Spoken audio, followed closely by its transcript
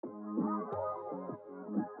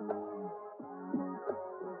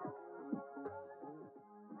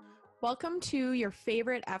Welcome to your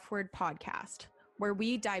favorite F Word podcast, where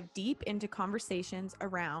we dive deep into conversations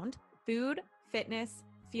around food, fitness,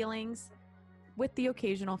 feelings, with the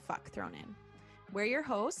occasional fuck thrown in. We're your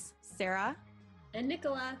hosts, Sarah and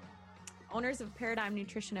Nicola, owners of Paradigm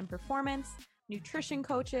Nutrition and Performance, nutrition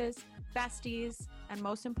coaches, besties, and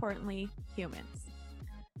most importantly, humans.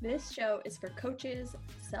 This show is for coaches,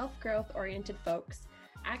 self-growth oriented folks,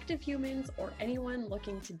 active humans, or anyone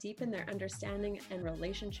looking to deepen their understanding and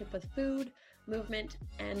relationship with food, movement,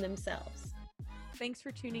 and themselves. Thanks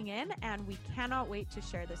for tuning in, and we cannot wait to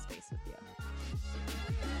share this space with you.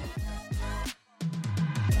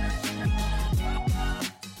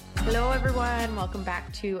 Hello, everyone. Welcome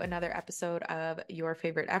back to another episode of Your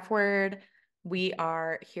Favorite F Word. We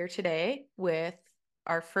are here today with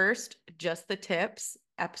our first Just the Tips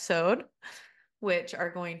episode, which are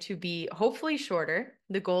going to be hopefully shorter.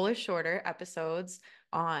 The goal is shorter episodes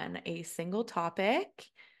on a single topic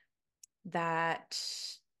that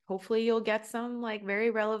hopefully you'll get some like very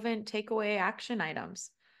relevant takeaway action items.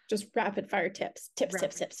 Just rapid fire tips.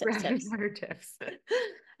 Rapid fire tips.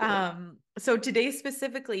 So today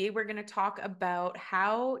specifically, we're going to talk about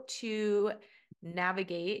how to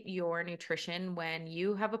navigate your nutrition when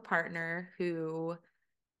you have a partner who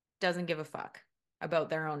doesn't give a fuck about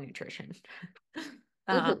their own nutrition.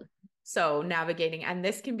 So navigating, and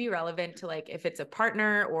this can be relevant to like if it's a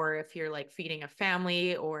partner or if you're like feeding a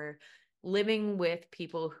family or living with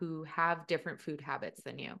people who have different food habits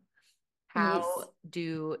than you. How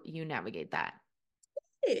do you navigate that?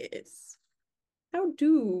 Yes. How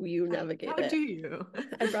do you navigate it? How do you?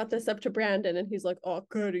 I brought this up to Brandon and he's like, oh,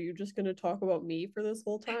 good. Are you just going to talk about me for this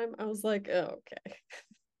whole time? I was like, oh, okay.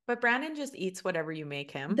 But Brandon just eats whatever you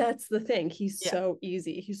make him. That's the thing. He's so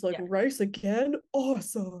easy. He's like, rice again?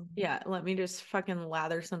 Awesome. Yeah, let me just fucking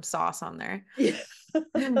lather some sauce on there. Yeah.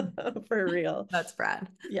 For real. That's Brad.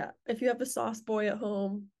 Yeah. If you have a sauce boy at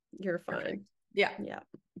home, you're fine. Perfect. Yeah. Yeah.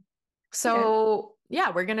 So,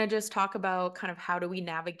 we're going to just talk about kind of how do we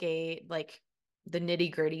navigate like the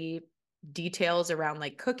nitty-gritty details around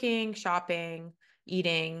like cooking, shopping,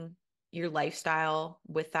 eating, your lifestyle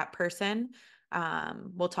with that person.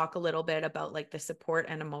 We'll talk a little bit about like the support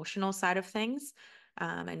and emotional side of things,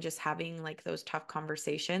 and just having like those tough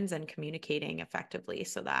conversations and communicating effectively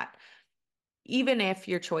so that even if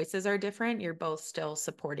your choices are different, you're both still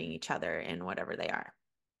supporting each other in whatever they are.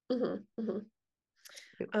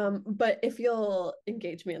 But if you'll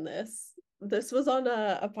engage me in this was on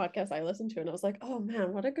a podcast I listened to, and I was like, oh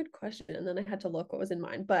man, what a good question. And then I had to look what was in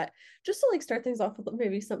mine. But just to like start things off with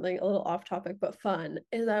maybe something a little off topic but fun,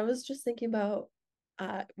 is I was just thinking about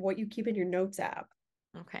what you keep in your notes app.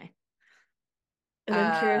 Okay. And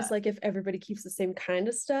I'm curious, like, if everybody keeps the same kind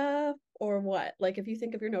of stuff or what. Like, if you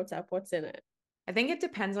think of your notes app, what's in it? I think it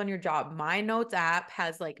depends on your job. My notes app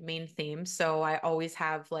has like main themes. So I always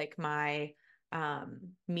have like my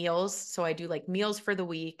meals. So I do like meals for the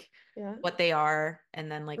week, what they are, and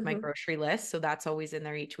then like my grocery list. So that's always in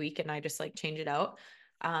there each week. And I just like change it out.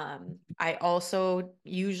 I also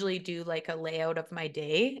usually do like a layout of my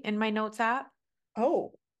day in my notes app.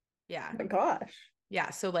 Oh, yeah. My gosh.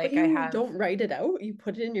 Yeah. So like I don't write it out. You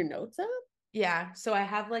put it in your notes app? Yeah. So I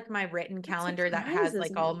have like my written calendar that has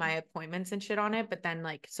like all my appointments and shit on it. But then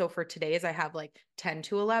like, so for today's, I have like 10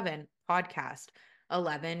 to 11 podcast,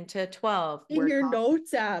 11 to 12. In your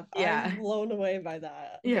notes app. Yeah. I'm blown away by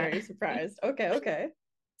that. Very surprised. Okay.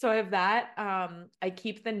 So I have that. I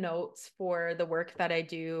keep the notes for the work that I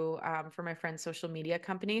do for my friend's social media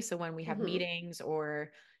company. So when we have meetings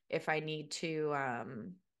or if I need to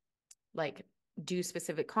like do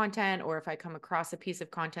specific content, or if I come across a piece of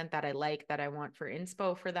content that I like that I want for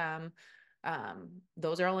inspo for them,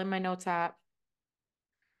 those are all in my notes app.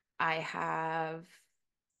 I have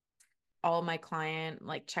all my client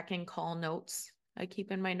like check-in call notes I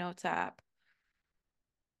keep in my notes app.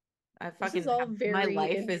 This is all very my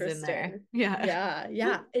life is in there.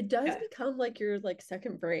 Yeah. It does become like your like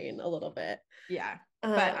second brain a little bit. Yeah.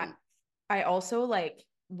 But I also like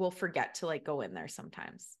will forget to like go in there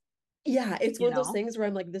sometimes. Yeah, it's one of those things where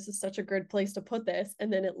I'm like, this is such a good place to put this,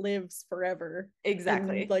 and then it lives forever.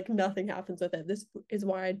 Exactly. And, like nothing happens with it. This is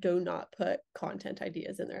why I do not put content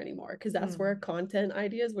ideas in there anymore, because that's where content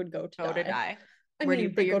ideas would go to die. I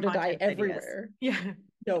mean, they go to die everywhere. Yeah.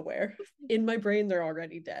 Nowhere. In my brain, they're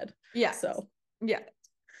already dead. Yeah. So yeah.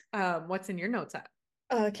 What's in your notes app?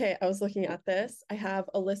 Okay, I was looking at this. I have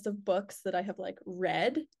a list of books that I have like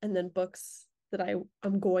read, and then books that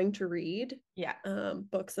I'm going to read. Yeah.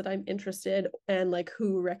 Books that I'm interested and like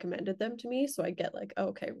who recommended them to me. So I get like, oh,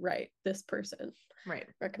 okay, right, this person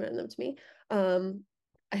recommended them to me.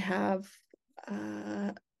 I have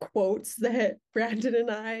quotes that Brandon and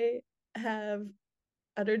I have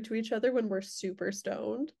uttered to each other when we're super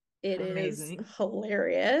stoned. It is Amazing.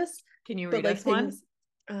 hilarious. Can you But read like us one? things,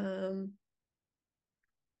 um,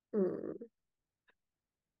 mm,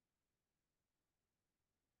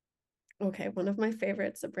 okay, one of my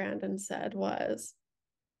favorites that Brandon said was,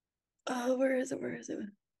 oh, where is it? Where is it?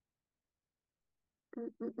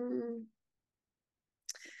 Mm-mm-mm.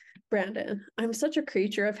 Brandon, I'm such a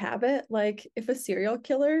creature of habit. Like, if a serial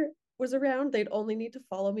killer was around, they'd only need to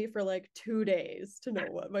follow me for like 2 days to know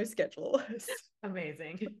what my schedule was.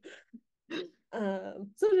 Amazing. So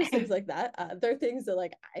just things like that. They're things that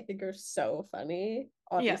like I think are so funny,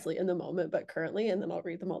 Yeah. obviously in the moment, but currently, and then I'll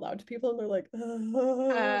read them aloud to people, and they're like,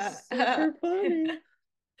 oh, That's super funny.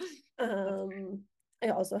 Um, I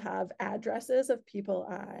also have addresses of people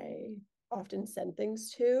I often send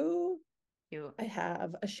things to. cute. I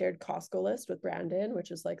have a shared Costco list with Brandon,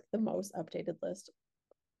 which is like the most updated list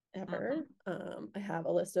ever. Mhm. I have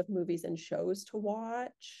a list of movies and shows to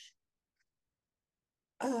watch.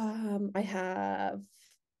 I have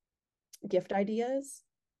gift ideas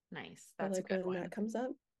Nice. for That's a like good when that one. comes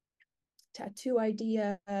up. Tattoo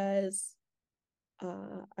ideas.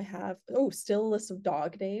 I have still a list of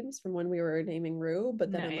dog names from when we were naming Rue,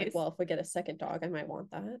 but then I'm like, Nice. well, if we get a second dog, I might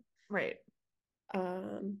want that. Right.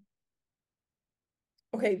 Um,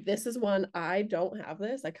 okay, this is one I don't have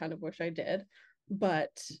this. I kind of wish I did,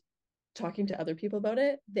 but talking to other people about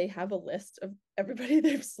it, they have a list of everybody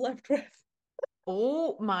they've slept with.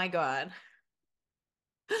 Oh my God.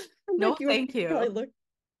 I'm No, like, you would thank probably you. look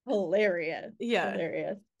hilarious. Yeah.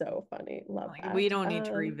 Hilarious. So funny. Love Like we that. don't need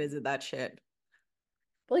to revisit that shit.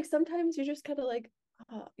 Like sometimes you just kind of like,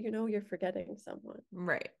 oh, you're forgetting someone.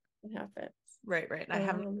 Right. It happens. Right. Right. I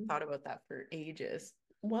haven't even Um, thought about that for ages.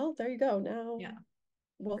 well, there you go. Now, Yeah.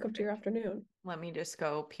 welcome to your Perfect. afternoon. Let me just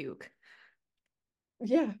go puke.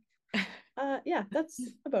 Yeah. Yeah, that's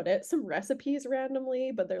about it. Some recipes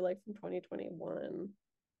randomly, but they're like from 2021.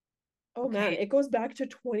 Oh man, Okay. it goes back to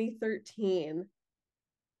 2013.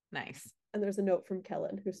 Nice. And there's a note from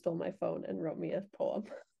Kellen who stole my phone and wrote me a poem.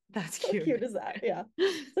 That's How cute cute. is that? Yeah.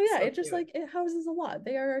 So yeah, So it just cute. like it houses a lot.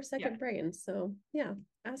 They are our Yeah. second brains. So yeah,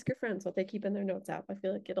 ask your friends what they keep in their notes app. I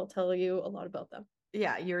feel like it'll tell you a lot about them.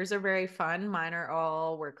 Yeah. Yours are very fun. Mine are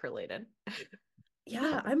all work related.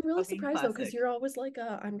 Yeah, I'm really Fucking surprised though, because classic. you're always like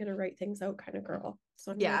I'm gonna write things out kind of girl.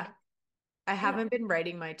 So I'm Yeah. like, I yeah. haven't been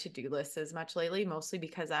writing my to-do lists as much lately, mostly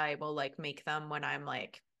because I will like make them when I'm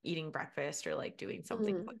like eating breakfast or like doing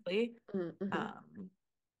something Mm, quickly. mm-hmm. Um,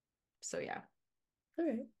 so yeah. All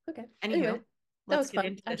right. Okay. Anywho, Anyway, that let's was get fun.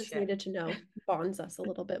 into I this just shit. needed to know bonds us a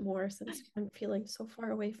little bit more since I'm feeling so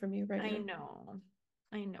far away from you right I now. know.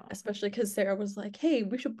 I know. Especially because Sarah was like, hey,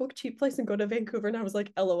 we should book cheap flights and go to Vancouver. And I was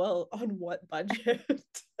like, LOL, on what budget?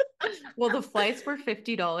 Well, the flights were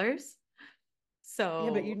 $50. Yeah,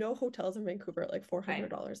 but you So know hotels in Vancouver are like I know.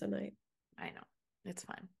 $400 a night. I know. It's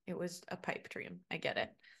fine. It was a pipe dream. I get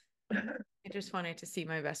it. I just wanted to see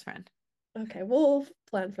my best friend. Okay, we'll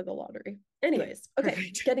plan for the lottery. Yeah, Anyways, okay,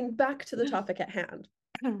 perfect. getting back to the topic at hand.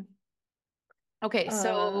 Okay,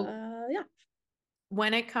 so Yeah.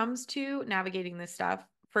 when it comes to navigating this stuff,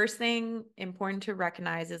 first thing important to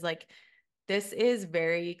recognize is like this is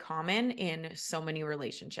very common in so many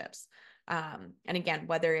relationships. And again,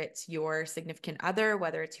 whether it's your significant other,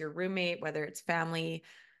 whether it's your roommate, whether it's family,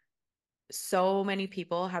 so many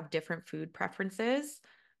people have different food preferences.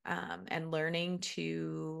 And learning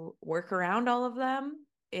to work around all of them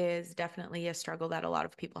is definitely a struggle that a lot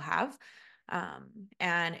of people have.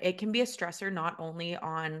 And it can be a stressor not only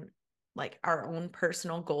on like our own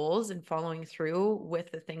personal goals and following through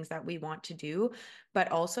with the things that we want to do,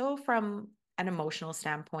 but also from an emotional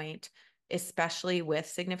standpoint, especially with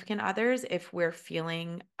significant others, if we're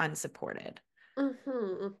feeling unsupported.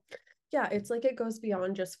 Hmm. Yeah, it's like it goes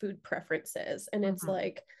beyond just food preferences. And it's Mhm.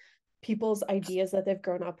 like people's ideas that they've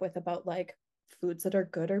grown up with about like foods that are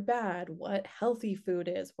good or bad, what healthy food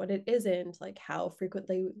is, what it isn't, like how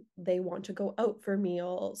frequently they want to go out for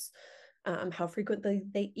meals, how frequently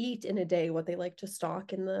they eat in a day, what they like to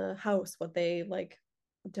stock in the house, what they like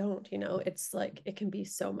don't, it's like it can be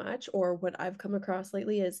so much. Or what I've come across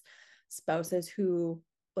lately is spouses who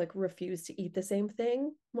like refuse to eat the same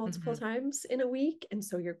thing multiple Mhm. times in a week. And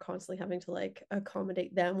so you're constantly having to like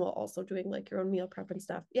accommodate them while also doing like your own meal prep and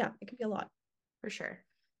stuff. Yeah, it can be a lot. For sure.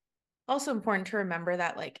 Also important to remember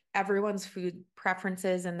that like everyone's food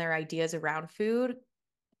preferences and their ideas around food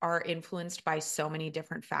are influenced by so many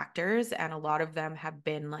different factors, and a lot of them have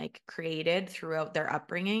been like created throughout their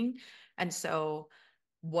upbringing. And so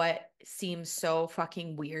what seems so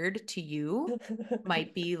fucking weird to you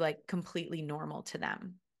might be like completely normal to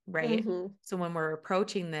them. right? Mm-hmm. So when we're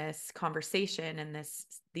approaching this conversation and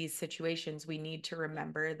these situations, we need to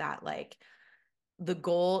remember that like the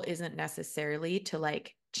goal isn't necessarily to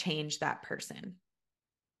like change that person,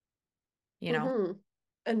 you know? Mm-hmm.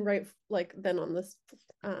 And right, like then on this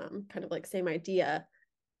kind of like same idea,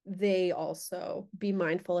 they also be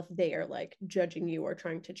mindful if they are like judging you or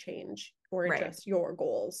trying to change or Right. adjust your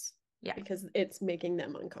goals Yeah. because it's making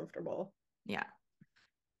them uncomfortable. Yeah.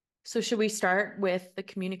 So should we start with the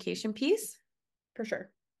communication piece? For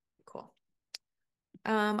sure. Cool.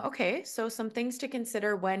 Okay, so some things to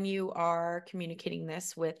consider when you are communicating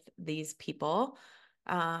this with these people.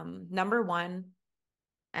 Number one,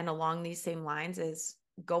 and along these same lines, is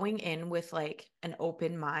going in with like an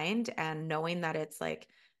open mind and knowing that it's like,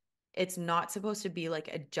 it's not supposed to be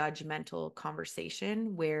like a judgmental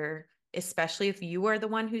conversation where, especially if you are the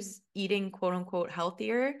one who's eating quote unquote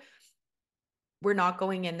healthier, we're not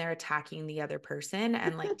going in there attacking the other person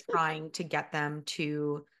and like trying to get them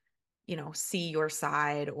to, see your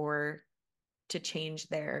side or to change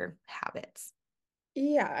their habits.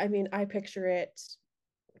 Yeah, I mean, I picture it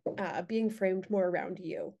being framed more around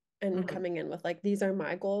you and Mm-hmm. coming in with like, these are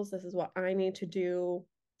my goals. This is what I need to do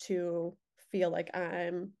to feel like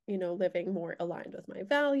I'm, living more aligned with my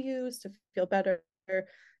values, to feel better.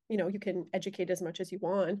 You can educate as much as you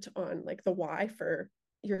want on like the why for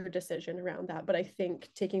your decision around that. But I think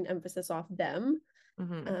taking emphasis off them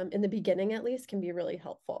Mm-hmm. in the beginning, at least, can be really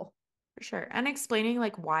helpful. For sure. And explaining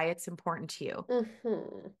like why it's important to you.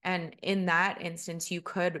 Mm-hmm. And in that instance, you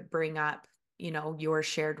could bring up, your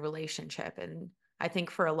shared relationship. And I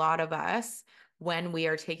think for a lot of us, when we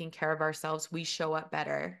are taking care of ourselves, we show up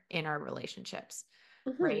better in our relationships,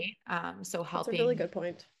 Mm-hmm. right? So That's a really helping good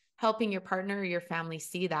point. helping your partner or your family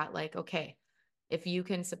see that, like, okay, if you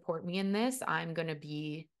can support me in this, I'm going to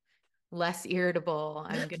be less irritable.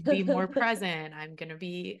 I'm going to be more present. I'm going to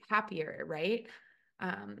be happier, right?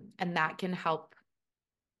 And that can help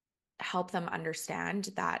them understand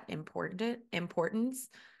that importance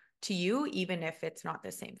to you, even if it's not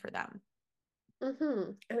the same for them.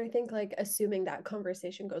 And I think like assuming that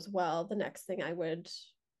conversation goes well, the next thing I would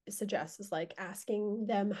suggest is like asking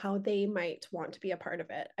them how they might want to be a part of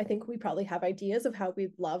it. I think we probably have ideas of how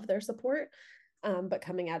we'd love their support, but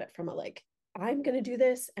coming at it from a like, I'm going to do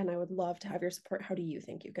this and I would love to have your support. How do you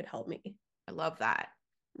think you could help me? I love that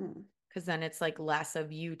Mm. because then it's like less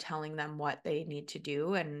of you telling them what they need to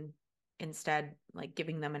do and instead like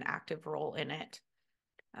giving them an active role in it,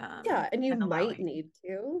 Yeah, and you and might allowing. need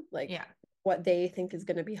to like Yeah, what they think is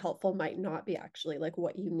going to be helpful might not be actually like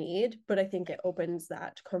what you need, but I think it opens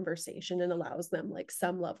that conversation and allows them like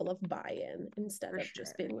some level of buy-in instead for of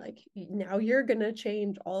just sure. being like, now you're going to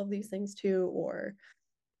change all of these things too, or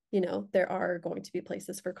there are going to be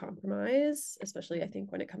places for compromise, especially I Mhm.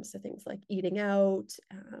 think when it comes to things like eating out,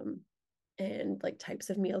 and like types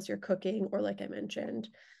of meals you're cooking, or like I mentioned,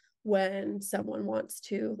 when someone wants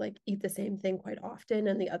to like eat the same thing quite often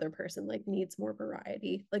and the other person like needs more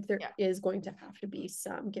variety, like there Yeah, is going to have to be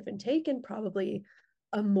some give and take and probably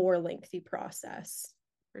a more lengthy process.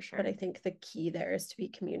 for But I sure. think the key there is to be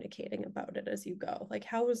communicating about it as you go, like,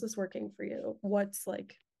 how is this working for you? What's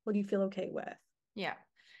like, what do you feel okay with? Yeah.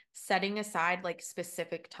 Setting aside like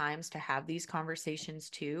specific times to have these conversations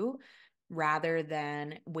too, rather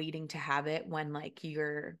than waiting to have it when like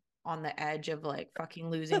you're on the edge of like fucking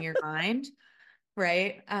losing your mind,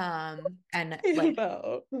 right? And like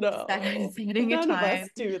No, no, setting a none of us time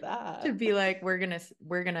do to that. be like, we're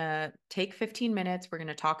gonna take 15 minutes, we're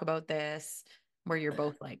gonna talk about this, where you're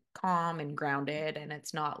both like calm and grounded and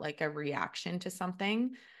it's not like a reaction to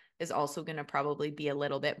something, is also gonna probably be a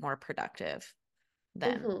little bit more productive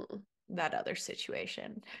than Mhm. that other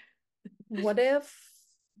situation. What if,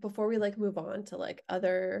 before we like move on to like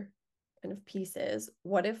other kind of pieces,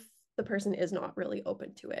 what if the person is not really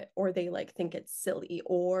open to it, or they like think it's silly,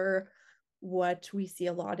 or what we see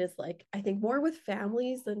a lot is like, I think more with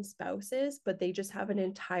families than spouses, but they just have an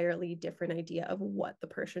entirely different idea of what the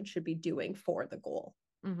person should be doing for the goal.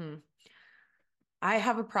 Mm-hmm. I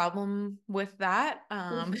have a problem with that.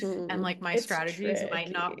 And like my It's strategies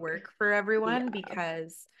might not tricky. work for everyone Yeah.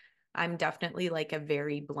 because I'm definitely like a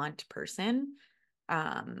very blunt person.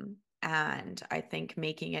 And I think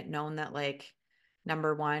making it known that like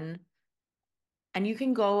number one, and you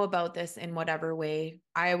can go about this in whatever way.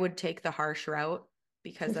 I would take the harsh route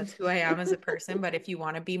because that's who I am as a person. But if you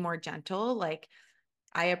want to be more gentle, like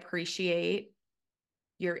I appreciate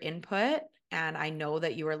your input and I know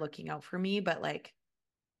that you are looking out for me, but like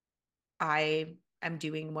I am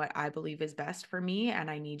doing what I believe is best for me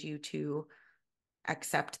and I need you to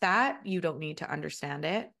accept that. You don't need to understand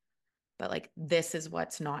it, but like this is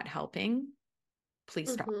what's not helping.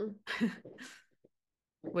 please stop. Mm-hmm.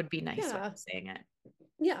 Would be nice way Yeah. of saying it.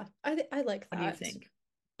 Yeah. I like What do you that. think?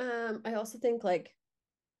 I also think like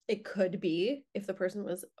it could be if the person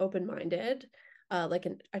was open-minded, like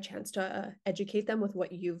a chance to educate them with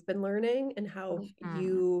what you've been learning and how Mm,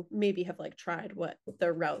 you maybe have like tried what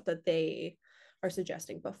the route that they are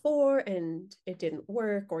suggesting before and it didn't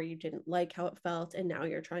work or you didn't like how it felt and now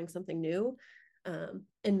you're trying something new.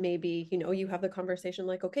 And maybe, you know, you have the conversation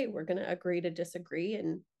like, okay, we're going to agree to disagree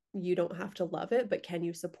and you don't have to love it, but can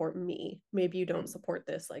you support me? Maybe you don't mm, support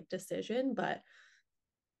this like decision, but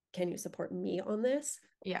can you support me on this?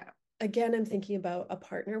 yeah. Again, I'm thinking about a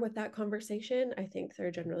partner with that conversation. I think they're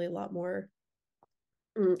generally a lot more,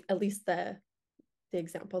 at least the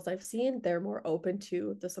examples I've seen, they're more open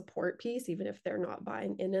to the support piece, even if they're not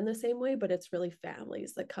buying in the same way. But it's really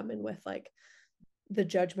families that come in with like the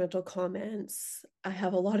judgmental comments. I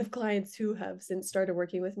have a lot of clients who have since started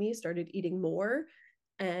working with me, started eating more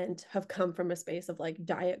and have come from a space of like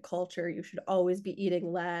diet culture. You should always be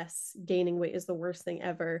eating less. Gaining weight is the worst thing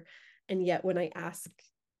ever. And yet, when I ask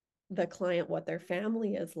the client what their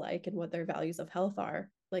family is like and what their values of health are,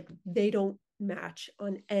 like they don't match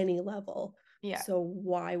on any level. Yeah. So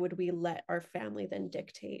why would we let our family then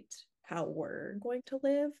dictate how we're going to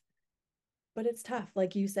live? But it's tough.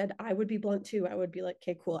 Like you said, I would be blunt too. I would be like,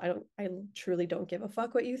 okay, cool. I truly don't give a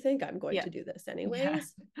fuck what you think. I'm going Yeah. to do this Yeah.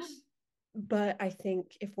 anyways. But I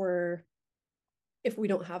think if we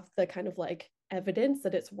don't have the kind of like evidence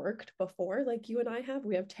that it's worked before, like you and I have,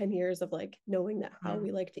 we have 10 years of like knowing that how Mm,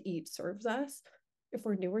 we like to eat serves us. If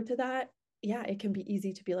we're newer to that, yeah, it can be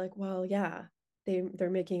easy to be like, well, yeah, they're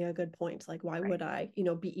making a good point. Like, why would right. I, you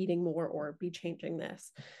know, be eating more or be changing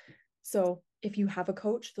this? So if you have a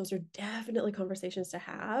coach, those are definitely conversations to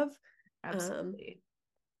have. Um, Absolutely.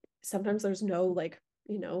 Sometimes there's no like,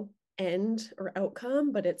 you know, end or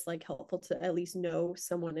outcome, but it's like helpful to at least know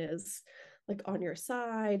someone is like on your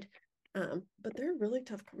side. But they're really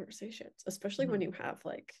tough conversations, especially when you Mhm. have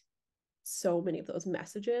like so many of those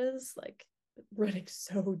messages like running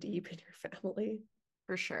so deep in your family.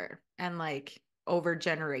 For sure. And like over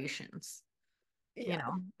generations, you Yeah.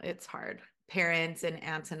 know, it's hard. Parents and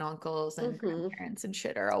aunts and uncles and Mm-hmm. grandparents and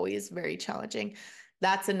shit are always very challenging.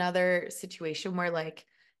 That's another situation where, like,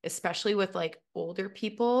 especially with like older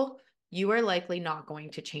people, you are likely not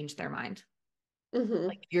going to change their mind. Like, Mm-hmm.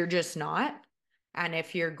 you're just not. And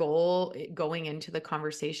if your goal going into the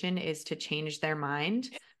conversation is to change their mind,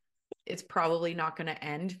 it's probably not going to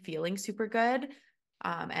end feeling super good.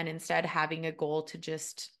 And instead, having a goal to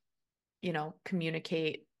just,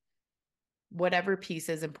 communicate whatever piece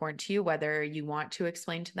is important to you, whether you want to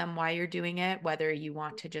explain to them why you're doing it, whether you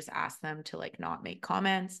want to just ask them to like not make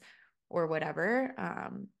comments or whatever,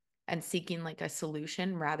 and seeking like a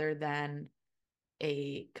solution rather than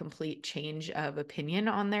a complete change of opinion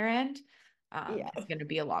on their end, Yeah. is going to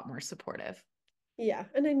be a lot more supportive. Yeah.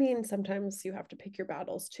 And I mean, sometimes you have to pick your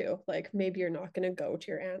battles too. Like maybe you're not going to go to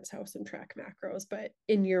your aunt's house and track macros, but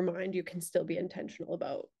in your mind, you can still be intentional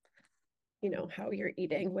about, you know, how you're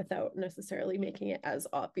eating without necessarily making it as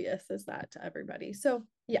obvious as that to everybody. So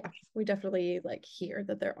yeah, we definitely like hear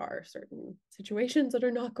that there are certain situations that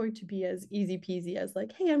are not going to be as easy peasy as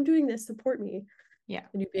like, hey, I'm doing this, support me. Yeah.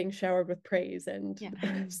 And you being showered with praise and Yeah.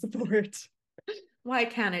 support. Why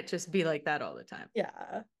can't it just be like that all the time?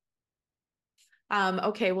 Yeah.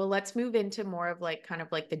 Okay, well, let's move into more of like kind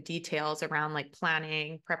of like the details around like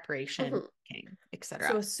planning, preparation, Mm-hmm. cooking, So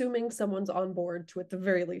etc. assuming someone's on board to at the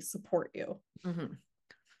very least support you.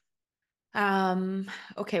 Mm-hmm.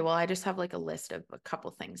 Okay, well, I just have like a list of a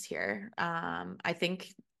couple things here. I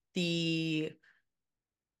think the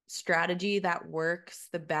strategy that works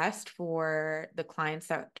the best for the clients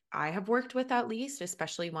that I have worked with, at least,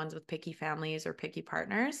 especially ones with picky families or picky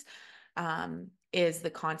partners, is the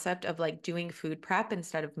concept of like doing food prep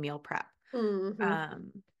instead of meal prep. Mm-hmm.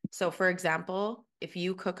 Um, so for example, if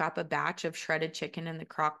you cook up a batch of shredded chicken in the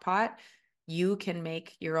crock pot, you can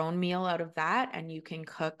make your own meal out of that and you can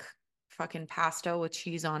cook fucking pasta with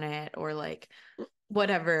cheese on it or like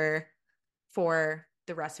whatever for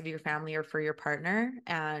the rest of your family or for your partner.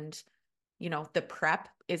 And, the prep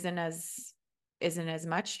isn't as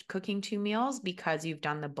much cooking two meals because you've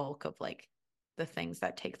done the bulk of like the things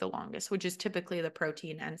that take the longest, which is typically the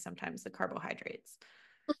protein and sometimes the carbohydrates.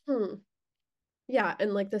 Hmm. Yeah,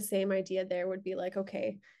 and like the same idea there would be like,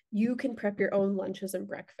 okay, you can prep your own lunches and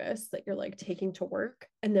breakfasts that you're like taking to work.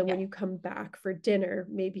 And then when Yeah. you come back for dinner,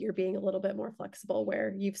 maybe you're being a little bit more flexible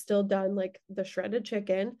where you've still done like the shredded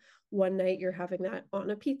chicken. One night you're having that on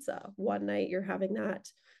a pizza. One night you're having that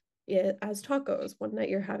it as tacos. One night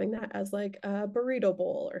you're having that as like a burrito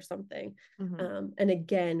bowl or something. Hmm. And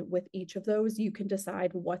again, with each of those, you can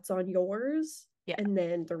decide what's on yours, Yeah. and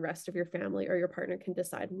then the rest of your family or your partner can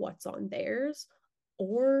decide what's on theirs,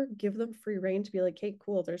 or give them free reign to be like, hey,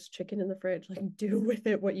 cool, there's chicken in the fridge. Like, do with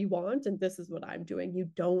it what you want. And this is what I'm doing. You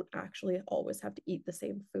don't actually always have to eat the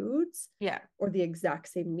same foods Yeah. or the exact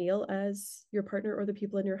same meal as your partner or the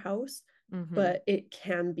people in your house, Hmm. but it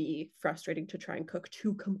can be frustrating to try and cook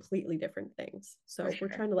two completely different things. For So we're sure.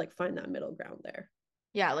 trying to like find that middle ground there.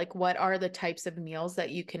 Yeah, like what are the types of meals that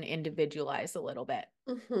you can individualize a little bit?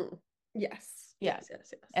 Mm-hmm. Yes, Yeah. yes,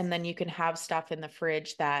 yes, And yes. then you can have stuff in the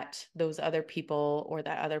fridge that those other people or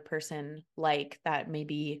that other person like that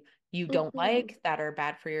maybe you don't Mm-hmm. like, that are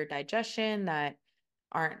bad for your digestion, that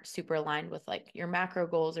aren't super aligned with like your macro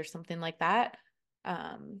goals or something like that.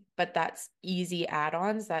 But that's easy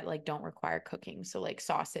add-ons that like don't require cooking. So like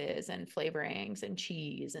sauces and flavorings and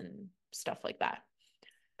cheese and stuff like that.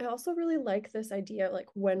 I also really like this idea, like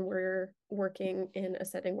when we're working in a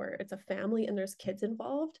setting where it's a family and there's kids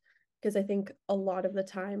involved, because I think a lot of the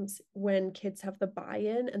times when kids have the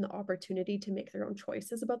buy-in and the opportunity to make their own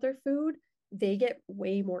choices about their food, they get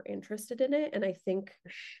way more interested in it. And I think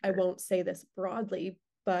For I sure. won't say this broadly,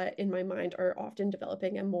 but in my mind are often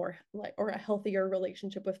developing a more like or a healthier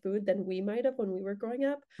relationship with food than we might have when we were growing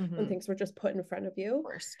up, when Mm-hmm. things were just put in front of you.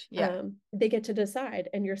 Worst. Yeah. They get to decide,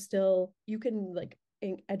 and you can like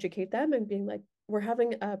educate them and being like, we're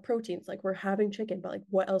having proteins, like we're having chicken, but like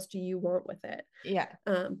what else do you want with it? Yeah.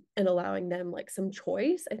 And allowing them like some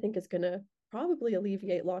choice, I think is gonna probably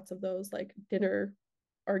alleviate lots of those like dinner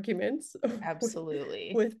arguments with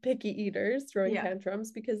Absolutely. picky eaters throwing Yeah.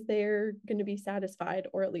 tantrums, because they're going to be satisfied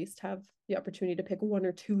or at least have the opportunity to pick one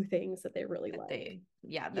or two things that they really That like. they,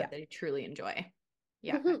 yeah, that Yeah. they truly enjoy.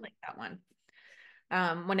 Yeah, I Mm-hmm. like that one.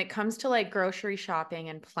 When it comes to like grocery shopping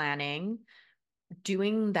and planning,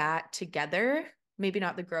 doing that together, maybe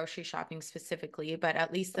not the grocery shopping specifically, but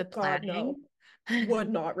at least Oh the God, no. planning. Would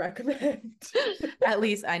not recommend. At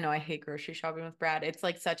least I know I hate grocery shopping with Brad. It's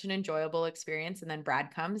like such an enjoyable experience. And then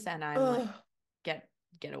Brad comes and I'm like, Oh, get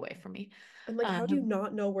get away from me. I'm like, how do you Um,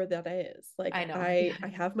 not know where that is? Like I know. I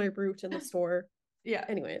have my route in the store. Yeah.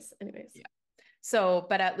 Anyways. Yeah. So,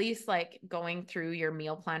 but at least like going through your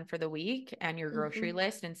meal plan for the week and your grocery Mm-hmm.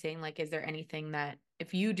 list and saying, like, is there anything that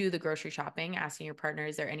if you do the grocery shopping, asking your partner,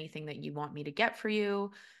 is there anything that you want me to get for you?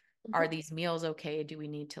 Are Mm-hmm. these meals okay? Do we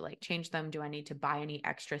need to like change them? Do I need to buy any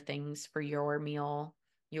extra things for your meal,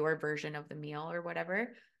 your version of the meal or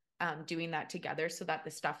whatever? Doing that together so that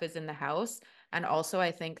the stuff is in the house. And also,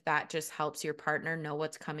 I think that just helps your partner know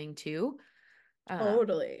what's coming too, uh,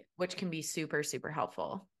 Totally. which can be super, super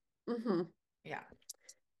helpful. Mm-hmm. Yeah.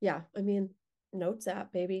 Yeah. I mean, notes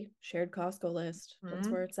app, baby. Shared Costco list. That's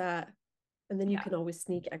where Mhm. it's at. And then you Yeah. can always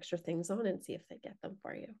sneak extra things on and see if they get them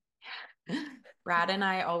for you. Brad and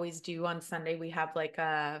I always do on Sunday. We have like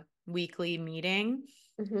a weekly meeting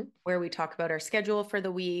Mm-hmm. where we talk about our schedule for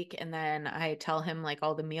the week. And then I tell him like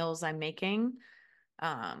all the meals I'm making.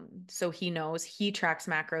 So he knows he tracks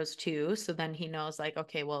macros too. So then he knows like,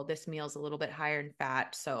 okay, well, this meal's a little bit higher in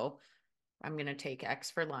fat. So I'm going to take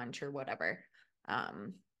X for lunch or whatever.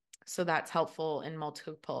 Um, so that's helpful in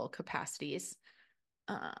multiple capacities.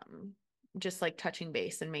 Um, just like touching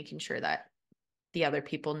base and making sure that the other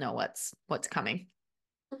people know what's coming.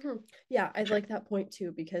 Mm-hmm. Yeah, I Sure. like that point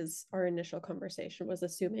too, because our initial conversation was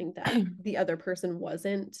assuming that the other person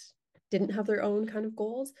didn't have their own kind of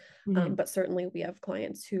goals. Mhm. But certainly we have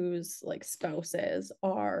clients whose like spouses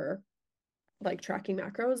are like tracking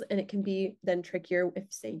macros, and it can be then trickier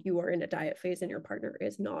if say you are in a diet phase and your partner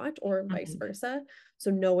is not, or vice Mhm. versa.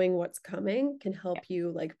 So knowing what's coming can Yeah. help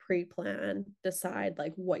you like pre-plan, decide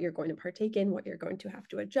like what you're going to partake in, what you're going to have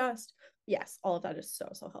to adjust. Yes, all of that is so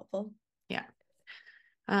helpful. Yeah.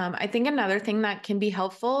 I think another thing that can be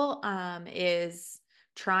helpful is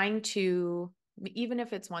trying to, even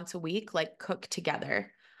if it's once a week, like cook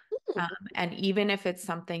together. Um, Mm-hmm. and even if it's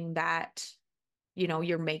something that,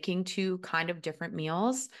 you're making two kind of different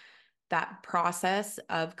meals, that process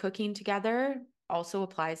of cooking together also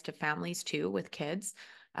applies to families too with kids.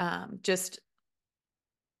 Just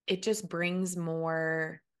it just brings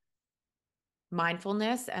more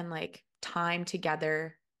mindfulness and like time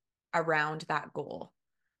together around that goal.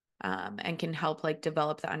 And can help like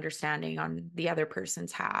develop the understanding on the other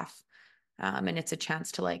person's half. And it's a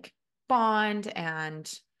chance to like bond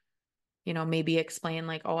and, maybe explain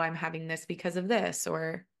like, oh, I'm having this because of this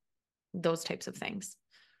or those types of things.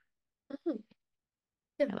 Mm-hmm.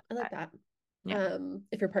 Yeah, I like I like that. that. Yeah.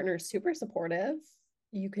 If your partner is super supportive,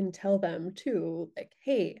 you can tell them too, like,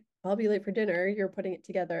 hey, I'll be late for dinner. You're putting it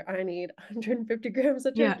together. I need 150 grams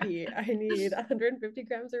of Yeah. turkey. I need 150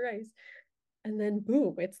 grams of rice. And then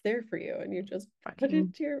boom, it's there for you. And you just put it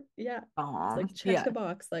Fucking to your, yeah. It's bomb. like check Yeah. the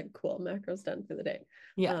box, like cool, macros done for the day.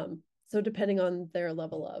 Yeah. So depending on their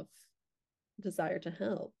level of desire to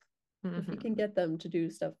help, if you can Hmm. get them to do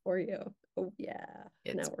stuff for you, oh yeah,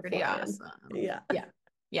 It's now we're pretty flying. awesome. Yeah. Yeah.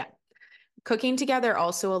 Yeah. Cooking together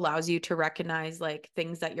also allows you to recognize like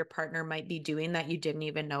things that your partner might be doing that you didn't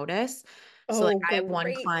even notice. So like Oh, I have one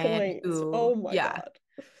great client point. who, Oh my yeah, God.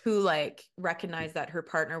 who like recognized that her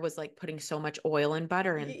partner was like putting so much oil and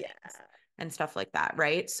butter in things Yeah. and stuff like that,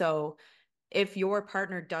 right? So if your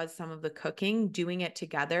partner does some of the cooking, doing it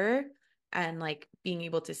together and like being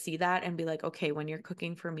able to see that and be like, okay, when you're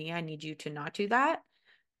cooking for me, I need you to not do that.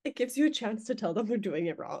 It gives you a chance to tell them they're doing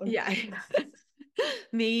it wrong. Yeah.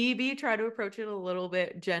 Maybe try to approach it a little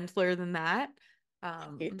bit gentler than that. It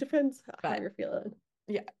Um, depends how but you're feeling.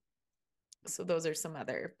 yeah, so those are some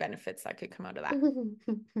other benefits that could come out of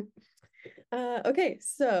that. Okay,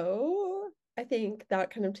 so I think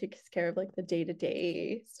that kind of takes care of like the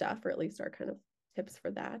day-to-day stuff, or at least our kind of tips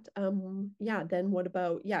for that. Yeah, then what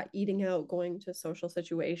about, yeah, eating out, going to social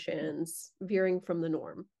situations, veering from the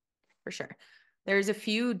norm? For sure. There's a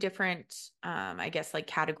few different, I guess, like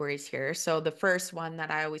categories here. So the first one that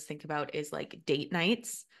I always think about is like date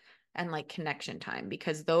nights and like connection time,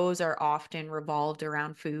 because those are often revolved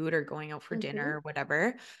around food or going out for dinner Mm-hmm. or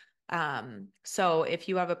whatever. So if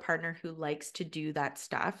you have a partner who likes to do that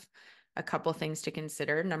stuff, a couple things to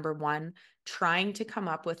consider. Number one, trying to come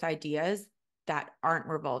up with ideas that aren't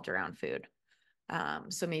revolved around food.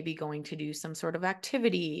 So maybe going to do some sort of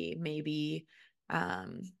activity, maybe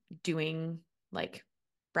um, doing like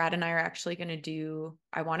Brad and I are actually going to do,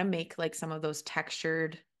 I want to make like some of those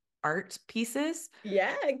textured art pieces.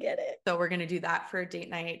 Yeah, I get it. So we're going to do that for a date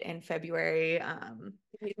night in February. You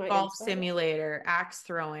need my Golf inspo. simulator, axe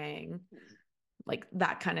throwing, like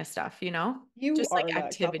that kind of stuff, you know? You Just like are that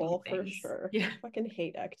activity couple for things. sure. I Yeah. fucking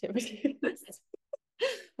hate activities.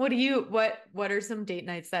 What are some date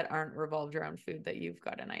nights that aren't revolved around food that you've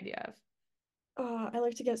got an idea of? I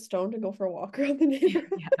like to get stoned and go for a walk around the Yeah,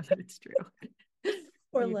 neighborhood. yeah, that's true.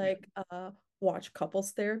 Or You do. like watch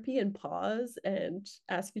couples therapy and pause and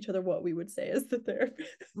ask each other what we would say as the therapist.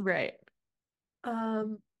 Right.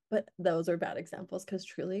 Um, but those are bad examples because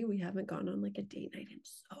truly we haven't gone on like a date night in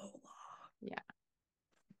so long. Yeah.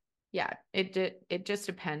 Yeah. It just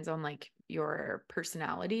depends on like your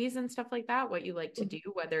personalities and stuff like that, what you like to do,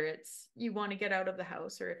 Mhm. whether it's you want to get out of the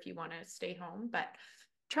house or if you want to stay home. But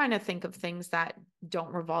trying to think of things that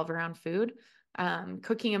don't revolve around food.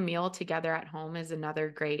 Cooking a meal together at home is another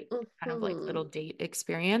great kind of like little Mhm. date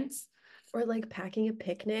experience. Or like packing a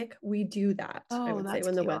picnic. We do that, I Oh, would say, that's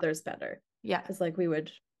when the cute. weather's better. Yeah. Is like we would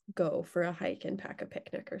go for a hike and pack a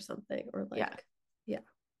picnic or something. Or Yeah. like, yeah,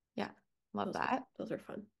 Yeah. Love those are that. those are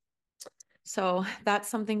fun. So that's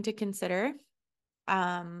something to consider.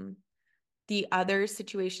 Um, the other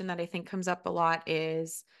situation that I think comes up a lot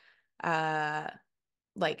is uh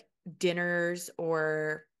like dinners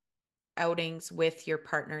or outings with your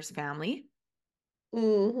partner's family.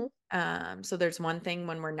 Hmm. So there's one thing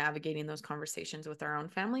when we're navigating those conversations with our own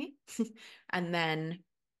family. And then,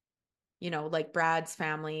 like Brad's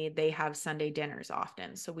family, they have Sunday dinners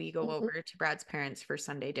often. So we go Hmm. over to Brad's parents for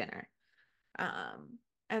Sunday dinner. Um,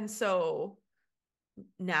 and so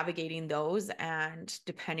navigating those and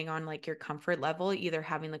depending on like your comfort level, either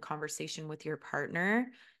having the conversation with your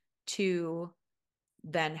partner to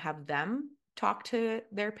then have them talk to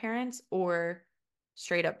their parents or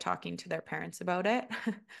straight up talking to their parents about it.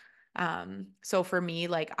 So for me,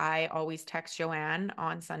 like I always text Joanne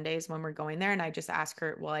on Sundays when we're going there and I just ask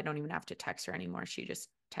her, well, I don't even have to text her anymore. She just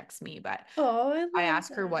texts me, but Oh, I I love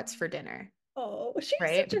ask her that. what's for dinner, Oh, she's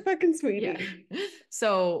right? such a fucking Yeah. sweetie.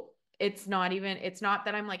 So it's not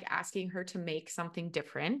that I'm like asking her to make something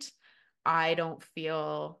different. I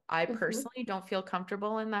Hmm. personally don't feel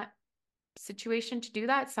comfortable in that situation to do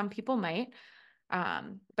that. Some people might.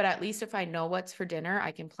 But at least if I know what's for dinner,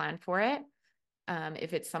 I can plan for it.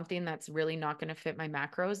 If it's something that's really not going to fit my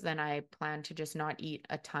macros, then I plan to just not eat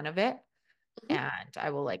a ton of it. Hmm. And I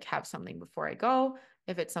will like have something before I go.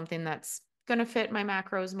 If it's something that's going to fit my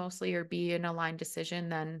macros mostly or be an aligned decision,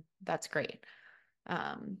 then that's great.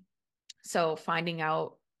 Um, so finding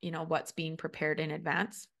out, what's being prepared in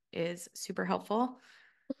advance is super helpful.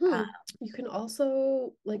 Hmm. Uh, You can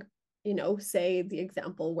also like, say the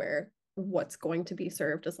example where what's going to be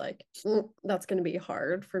served is like, that's going to be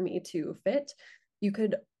hard for me to fit. You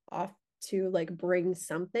could off to like bring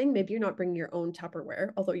something. Maybe you're not bringing your own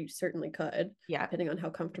Tupperware, although you certainly could, Yeah. depending on how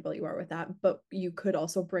comfortable you are with that. But you could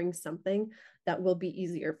also bring something that will be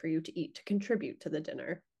easier for you to eat to contribute to the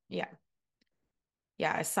dinner. Yeah.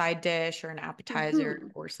 Yeah. A side dish or an appetizer Mm-hmm.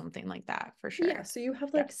 or something like that for Yeah, sure. so you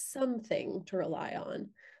have Yeah. like something to rely on.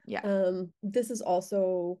 Yeah. This is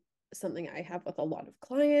also something I have with a lot of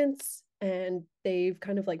clients, and they've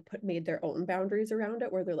kind of like made their own boundaries around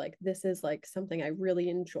it where they're like, this is like something I really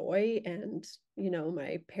enjoy. And,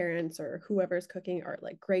 my parents or whoever's cooking are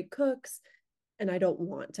like great cooks, and I don't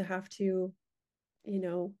want to have to,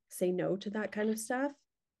 say no to that kind of stuff.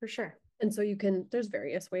 For sure. And so there's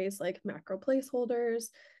various ways like macro placeholders,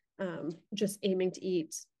 just aiming to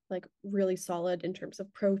eat like really solid in terms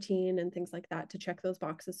of protein and things like that to check those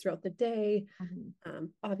boxes throughout the day.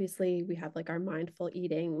 Mhm. Obviously, we have like our mindful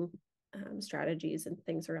eating strategies and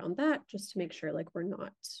things around that just to make sure like we're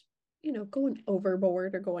not, going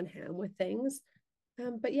overboard or going ham with things.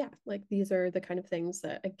 But yeah, like these are the kind of things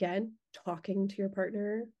that, again, talking to your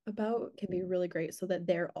partner about can be really great so that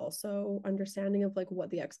they're also understanding of like what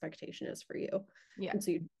the expectation is for you. Yeah. And so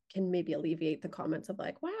you can maybe alleviate the comments of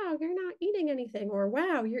like, wow, you're not eating anything, or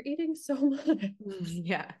wow, you're eating so much,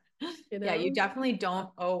 Yeah. you Yeah. You know? definitely don't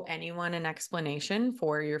owe anyone an explanation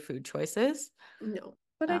for your food choices. No,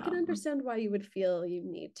 but I can Um, understand why you would feel you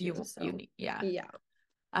need to. you So need, yeah. yeah.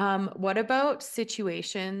 What about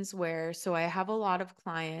situations where, so I have a lot of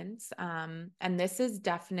clients, and this is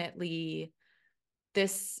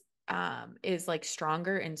like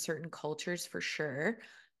stronger in certain cultures for sure.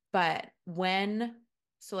 But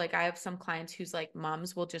so like I have some clients whose like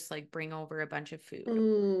moms will just like bring over a bunch of food.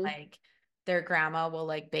 Mm, Like their grandma will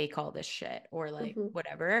like bake all this shit or like hmm.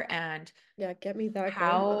 whatever. And Yeah, get me that grandma.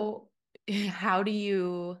 how how do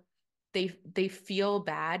you they feel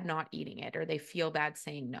bad not eating it or they feel bad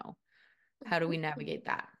saying no. How do we navigate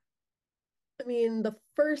that? I mean, the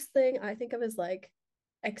first thing I think of is like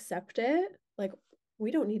accept it. Like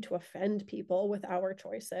we don't need to offend people with our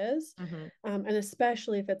choices. Hmm. And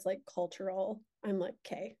especially if it's like cultural, I'm like,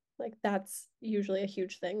 okay, like that's usually a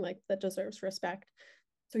huge thing, like that deserves respect.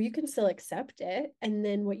 So you can still accept it. And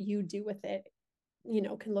then what you do with it,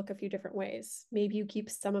 can look a few different ways. Maybe you keep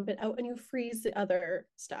some of it out and you freeze the other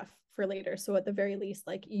stuff for later. So at the very least,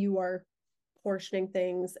 like you are portioning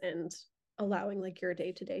things and allowing like your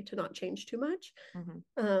day to day to not change too much.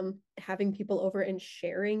 Hmm. Having people over and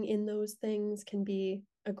sharing in those things can be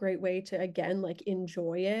a great way to again like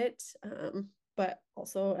enjoy it, but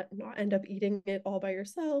also not end up eating it all by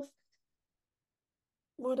yourself.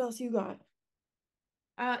 What else you got?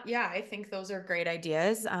 Yeah, I think those are great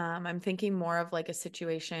ideas. I'm thinking more of like a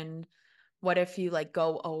situation. What if you like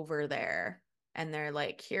go over there and they're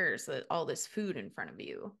like, here's all this food in front of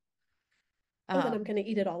you? Oh, then I'm Um, gonna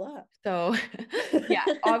eat it all up. so yeah,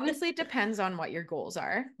 obviously it depends on what your goals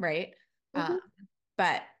are, right? Um, Mm-hmm,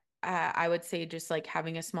 but I would say just like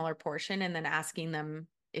having a smaller portion and then asking them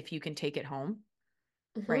if you can take it home,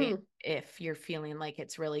 right? mm-hmm. If you're feeling like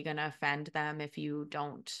it's really going to offend them if you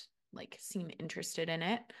don't like seem interested in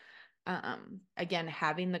it. Again,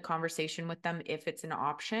 having the conversation with them if it's an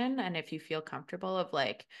option and if you feel comfortable of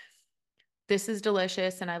like, this is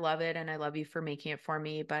delicious and I love it and I love you for making it for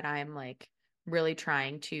me, but I'm like really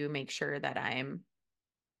trying to make sure that I'm,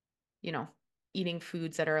 you know, eating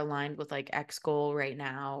foods that are aligned with like X goal right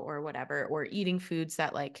now or whatever, or eating foods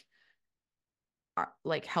that like are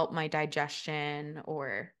like help my digestion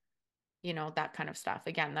or that kind of stuff.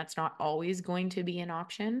 Again, that's not always going to be an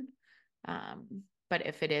option. But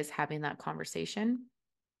if it is, having that conversation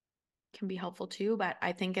can be helpful too. But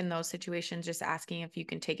I think in those situations, just asking if you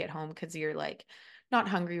can take it home because you're like not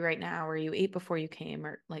hungry right now, or you ate before you came,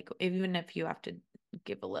 or like even if you have to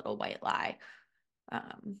give a little white lie.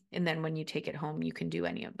 And then when you take it home, you can do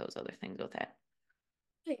any of those other things with it.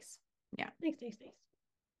 Nice, Yeah. nice, nice, nice.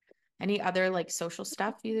 Any other like social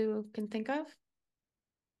stuff you can think of?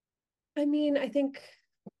 I mean, I think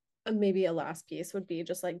maybe a last piece would be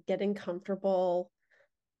just like getting comfortable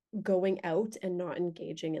going out and not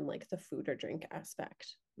engaging in like the food or drink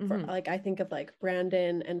aspect. For Hmm. like, I think of like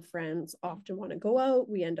Brandon and friends often want to go out.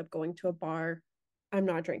 We end up going to a bar. I'm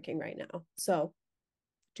not drinking right now. So,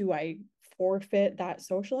 do I forfeit that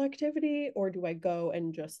social activity, or do I go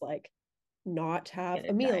and just like not have Get a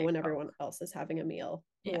a meal diet when everyone coke. else is having a meal,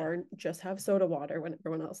 Yeah. or just have soda water when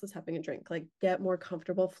everyone else is having a drink? Like, get more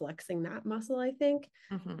comfortable flexing that muscle, I think,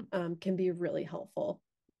 Hmm. can be really helpful.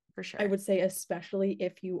 For I sure. would say, especially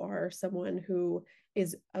if you are someone who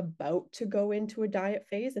is about to go into a diet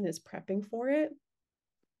phase and is prepping for it,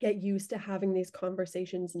 get used to having these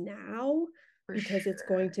conversations now For because it's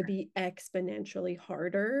going to sure. be exponentially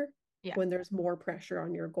harder Yeah. when there's more pressure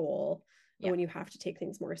on your goal and Yeah. when you have to take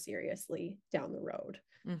things more seriously down the road.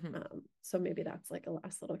 Mm-hmm. So maybe that's like a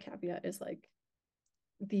last little caveat is like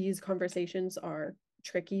these conversations are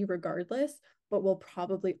tricky regardless, but will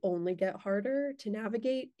probably only get harder to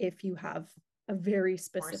navigate if you have a very More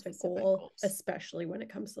specific specific goal, goals especially when it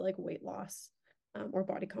comes to like weight loss or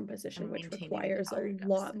body composition, and which maintaining the requires a calorie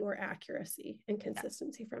lot deficit. more accuracy and Yeah.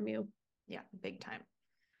 consistency from you. Yeah. Big time.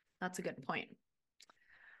 That's a good point.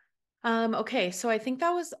 Okay, so I think that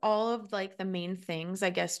was all of like the main things. I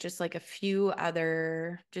guess just like a few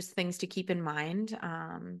other just things to keep in mind.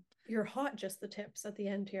 You're hot, just the tips at the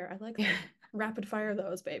end here. I like them. Rapid fire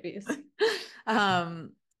those babies.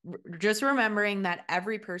 um, just remembering that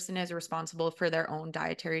every person is responsible for their own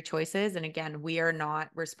dietary choices. And again, we are not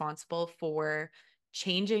responsible for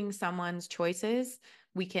changing someone's choices.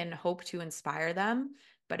 We can hope to inspire them.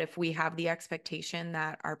 But if we have the expectation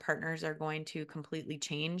that our partners are going to completely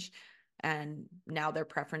change and now their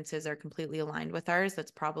preferences are completely aligned with ours,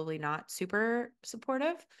 that's probably not super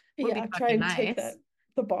supportive. We're being Yeah, try fucking and take nice. that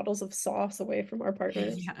the bottles of sauce away from our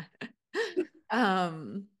partners. Yeah.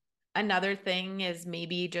 Um, Another thing is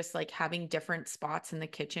maybe just like having different spots in the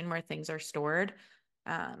kitchen where things are stored.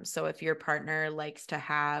 So if your partner likes to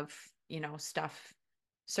have, stuff,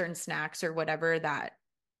 certain snacks or whatever that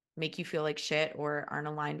make you feel like shit or aren't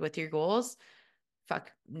aligned with your goals, fuck,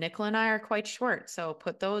 Nicole and I are quite short. So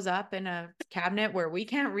put those up in a cabinet where we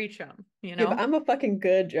can't reach them, you Yeah, but know? I'm a fucking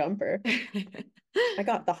good jumper. I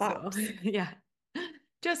got the So, hops. yeah.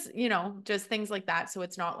 Just things like that. So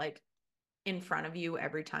it's not like in front of you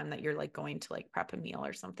every time that you're like going to like prep a meal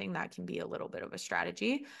or something. That can be a little bit of a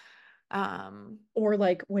strategy. Um, Or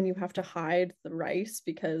like when you have to hide the rice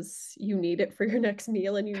because you need it for your next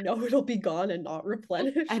meal and you know it'll be gone and not and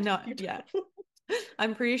replenished if not, you yeah. don't.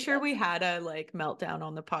 I'm pretty sure Yeah, we had a like meltdown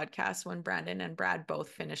on the podcast when Brandon and Brad both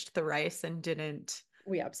finished the rice and didn't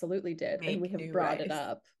we absolutely did. And we make have new brought it rice.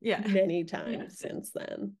 up Yeah. many Yeah. times since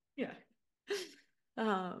then. Yeah.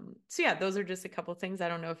 So yeah, those are just a couple things. I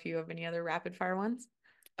don't know if you have any other rapid fire ones.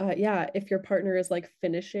 Yeah, if your partner is like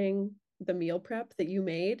finishing the meal prep that you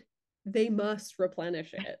made, they must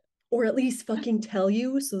replenish it or at least fucking tell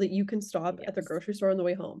you so that you can stop at the Yes. grocery store on the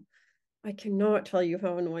way home. I cannot tell you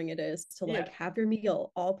how annoying it is to like Yeah. have your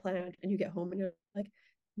meal all planned and you get home and you're like,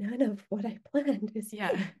 none of what I planned is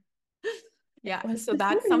Yeah. here. It Yeah. was So this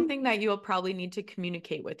that's morning. something that you'll probably need to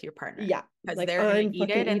communicate with your partner Yeah, because like they're going to I'm eat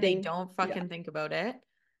fucking it and they eating. don't Yeah. fucking think about it.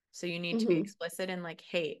 So you need to be Mm-hmm. explicit and like,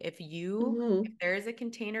 hey, if Mm-hmm. there is a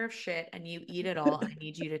container of shit and you eat it all, I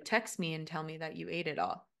need you to text me and tell me that you ate it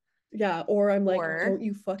all. Yeah, or I'm like, don't Or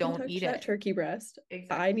you fucking don't touch eat that it. turkey breast. I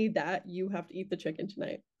Exactly. need that. You have to eat the chicken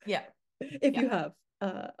tonight. Yeah. If Yeah. you have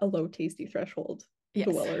a low tasty threshold Yes.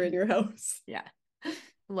 dweller in your house. Yeah.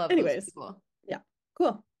 Love those Anyways, people. yeah,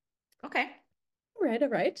 cool. Okay. All right, all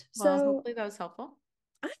right. Well, So hopefully that was helpful.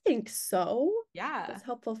 I think so. That's Yeah.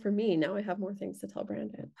 helpful for me. Now I have more things to tell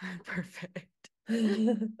Brandon. Perfect.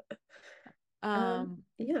 um, Um,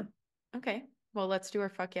 yeah. okay. Well, let's do our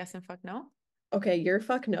fuck yes and fuck no. Okay, your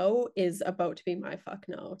fuck no is about to be my fuck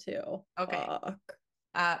no too. Okay. Fuck.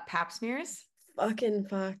 Pap smears. Fucking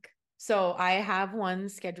fuck. So I have one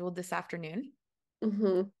scheduled this afternoon.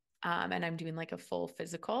 Mm-hmm. And I'm doing like a full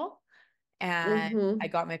physical. And I Mm-hmm.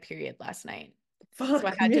 got my period last night. So I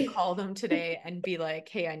Fuck had to me. call them today and be like,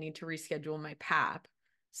 hey, I need to reschedule my PAP.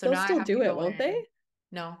 So They'll now I still have to do it, go won't they? in.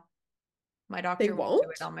 No, my They doctor won't do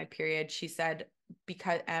it won't? on my period. She said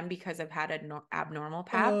because I've had abnormal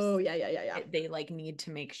PAPs, Oh, yeah, yeah, yeah, yeah. they like need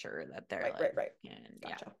to make sure that they're Right, like, right, right. and yeah.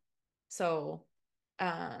 Gotcha. So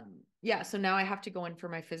yeah, so now I have to go in for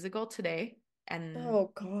my physical today and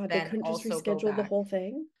Oh God, they then couldn't just also go reschedule the back. whole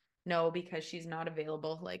thing? No, because she's not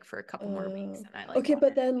available like for a couple more weeks and I like Okay, want but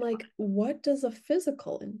her to then be like fine. what does a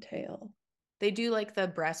physical entail? They do like the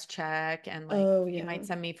breast check and like Oh they yeah. might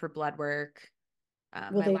send me for blood work.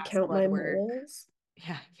 Will My they last count blood my work. moles?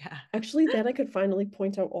 Yeah, yeah. Actually, then I could finally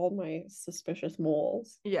point out all my suspicious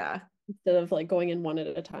moles Yeah. instead of like going in one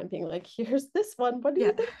at a time, being like, here's this one. What do you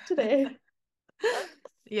Yeah. think today?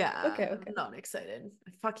 Yeah, Okay, I'm okay. not excited.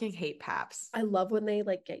 I fucking hate PAPs. I love when they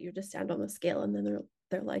like get you to stand on the scale and then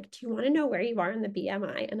they're like, "Do you want to know where you are in the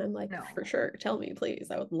BMI?" And I'm like, "For No. sure, tell me, please.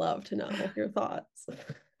 I would love to know your thoughts."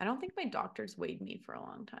 I don't think my doctor's weighed me for a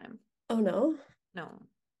long time. Oh no. No,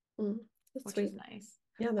 Mm, that's which is sweet. nice.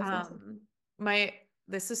 Yeah, that's awesome. Um, my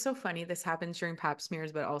this is so funny. This happens during pap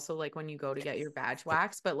smears, but also like when you go to get your badge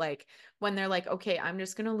waxed. But like when they're like, okay, I'm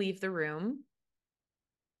just gonna leave the room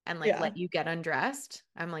and like Yeah. let you get undressed.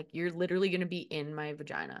 I'm like, you're literally gonna be in my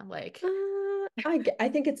vagina. Like, I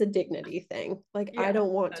think it's a dignity thing. Like I Yeah,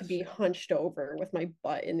 don't want to that's be true. hunched over with my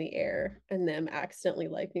butt in the air and them accidentally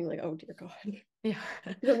like being like, oh dear God. Yeah,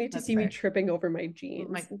 You don't need to that's see me fair. tripping over my jeans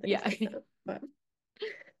My and things yeah, like that.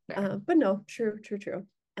 fair. But no, true, true, true.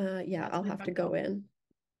 Yeah, That's I'll my have to fuck go no. in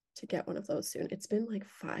to get one of those soon. It's been like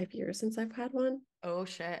 5 years since I've had one. Oh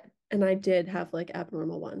shit. And I did have like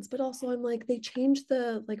abnormal ones, but also I'm like, they change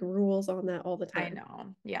the like rules on that all the I time.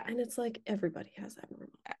 know. Yeah, And it's like everybody has abnormal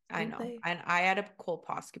ones, I don't know. they? And I had a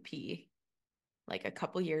colposcopy like a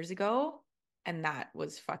couple years ago, and that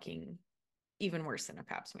was fucking even worse than a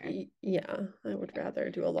pap smear. Yeah, I would rather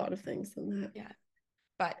do a lot of things than that. Yeah.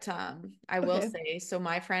 But I will Okay. say, so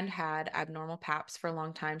my friend had abnormal paps for a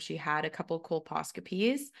long time. She had a couple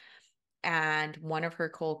colposcopies, and one of her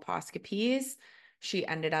colposcopies, she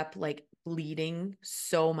ended up like bleeding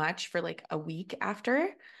so much for like a week after.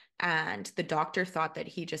 And the doctor thought that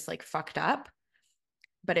he just like fucked up,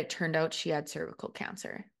 but it turned out she had cervical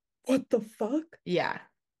cancer. What the fuck? Yeah.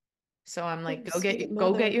 So I'm like, Oh, sweet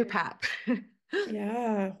go get mother. your pap.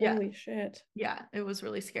 Yeah, Yeah. holy shit. Yeah, it was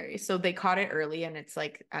really scary. So they caught it early and it's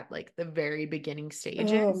like at like the very beginning Oh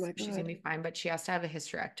stages. my She's gonna God. be fine, but she has to have a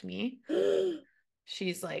hysterectomy.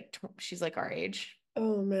 She's like our age.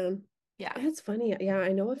 Oh man. Yeah. It's funny. Yeah,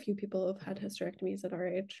 I know a few people who've had hysterectomies at our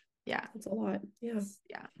age. Yeah. It's a lot. Yeah.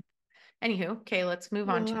 Yeah. Anywho, okay, let's move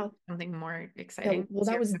on Oh to wow. something more Yeah, exciting. well, It's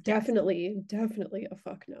that your was podcast. Yes. definitely a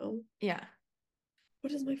fuck no. Yeah.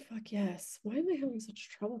 What is my fuck yes? Why am I having such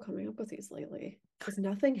trouble coming up with these lately? Is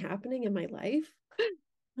nothing happening in my life?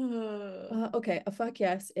 Okay, a fuck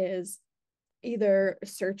yes is either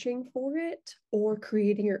searching for it or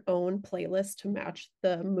creating your own playlist to match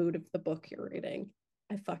the mood of the book you're reading.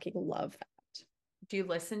 I fucking love that. Do you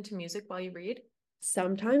listen to music while you read?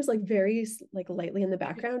 Sometimes like very like lightly in the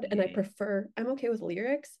background, and Okay. I'm okay with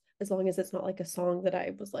lyrics as long as it's not like a song that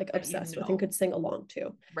I was like That you obsessed with and know. could sing along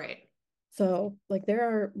to. Right. So like there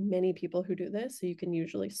are many people who do this, so you can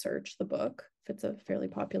usually search the book if it's a fairly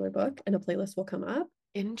popular book and a playlist will come up.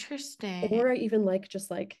 Interesting. Or I even like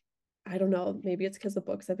just like I don't know, maybe it's because the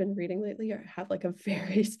books I've been reading lately have like a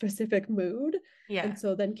very specific mood. And Yeah.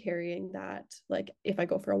 so then carrying that, like if I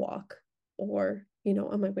go for a walk or, you know,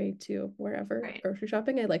 on my way to wherever Right. grocery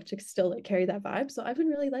shopping, I like to still like carry that vibe. So I've been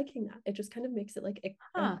really liking that. It just kind of makes it like a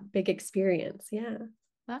Huh. big experience. Yeah.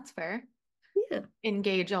 That's fair. Yeah.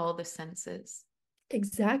 Engage all the senses.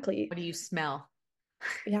 Exactly. What do you smell?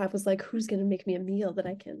 Yeah. I was like, who's going to make me a meal that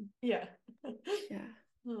I can? Yeah. Yeah.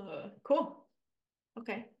 Cool.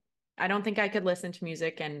 Okay. I don't think I could listen to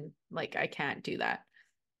music and like I can't do that.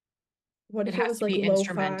 What It if it has was to like be lo-fi?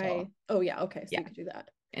 instrumental. Oh, yeah. Okay. So Yeah, you could do that.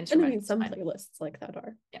 And I instrumental mean, is some fine. playlists like that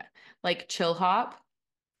are. Yeah. Like chill hop.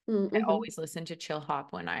 I Mm-hmm. always listen to chill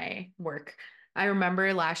hop when I work. I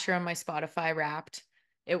remember last year on my Spotify Wrapped,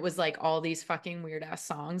 it was like all these fucking weird ass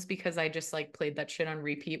songs because I just like played that shit on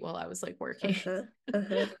repeat while I was like working. Uh-huh.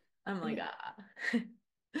 Uh-huh. I'm like, Yeah. ah.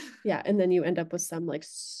 Yeah. And then you end up with some like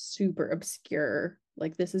super obscure,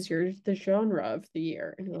 like this is the genre of the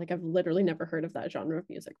year. And you're like, I've literally never heard of that genre of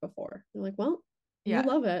music before. You're like, well, you Yeah.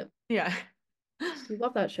 love it. Yeah. You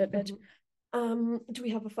love that shit, bitch. Mhm. Do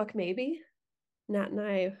we have a fuck maybe? Nat and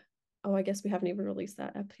I, oh, I guess we haven't even released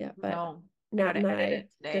that up yet, but No, I Nat gotta and edit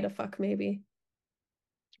I it did a today. fuck maybe.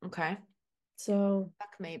 Okay. So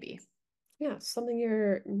Fuck maybe. yeah, something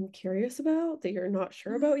you're curious about that you're not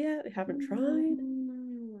sure about yet, haven't tried.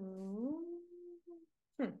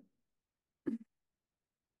 Hmm.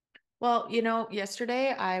 Well,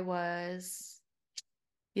 yesterday I was,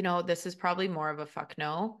 this is probably more of a fuck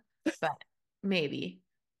no, but maybe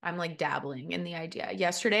I'm like dabbling in the idea.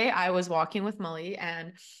 Yesterday I was walking with Molly,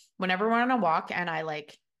 and whenever we're on a walk and I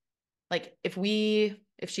like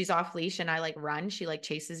if she's off leash and I like run, she like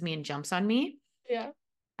chases me and jumps on me. Yeah.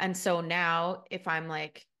 And so now if I'm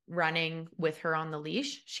like running with her on the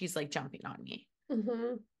leash, she's like jumping on me.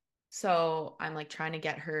 Mm-hmm. So I'm like trying to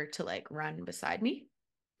get her to like run beside me.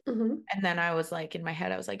 Mm-hmm. And then I was like, in my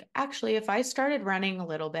head, I was like, actually, if I started running a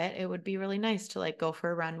little bit, it would be really nice to like go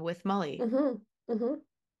for a run with Molly. Mm-hmm. Mm-hmm.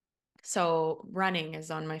 So running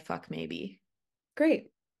is on my fuck maybe. Great.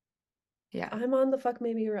 Yeah. I'm on the fuck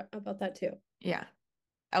maybe about that too. Yeah.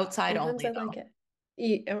 Outside Sometimes I only like though.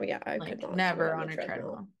 it. Oh yeah, I could Like not do it never on the on a treadmill.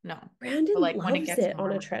 treadmill. No. But Brandon like when it loves gets it on a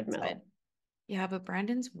warmer outside. treadmill. Yeah, but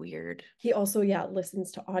Brandon's weird. He also, yeah,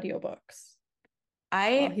 listens to audiobooks while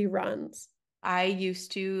I he runs. I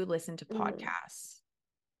used to listen to Mm. podcasts.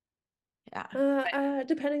 Yeah. But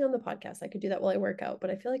Depending on the podcast, I could do that while I work out, but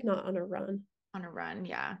I feel like not on a run. on a run,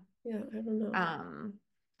 yeah. Yeah, I don't know. Um,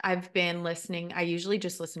 I've been listening. I usually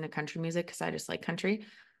just listen to country music because I just like country.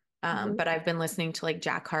 Hmm. But I've been listening to like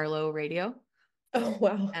Jack Harlow radio. Oh,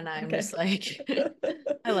 wow. And I'm Okay. just like,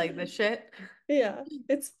 I like this shit. Yeah,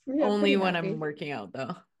 it's Only pretty when I'm happy. working out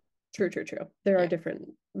though. True, true, true. There are Yeah.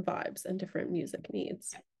 different vibes and different music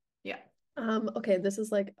needs. Yeah. Okay, this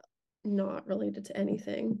is like not related to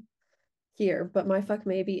anything here, but my fuck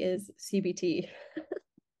maybe is CBT.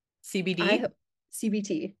 CBD? I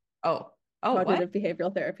CBT, Oh. Oh, what? cognitive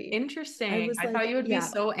behavioral therapy. I Interesting. was I thought like, you would be yeah,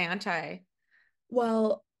 so anti.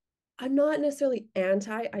 well, I'm not necessarily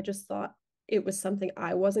anti. I just thought it was something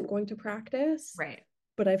I wasn't going to practice. Right.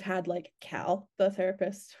 But I've had like Cal, the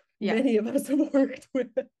therapist, Yeah. many of us have worked with.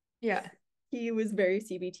 Yeah. He was very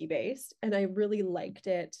CBT based, and I really liked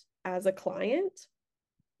it as a client.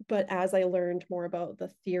 But as I learned more about the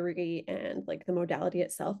theory and like the modality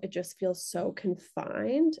itself, it just feels so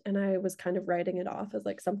confined. And I was kind of writing it off as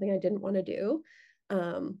like something I didn't want to do.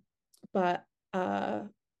 Um, but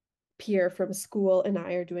Pierre from school and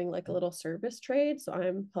I are doing like a little service trade. So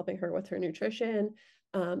I'm helping her with her nutrition.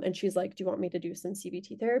 And she's like, do you want me to do some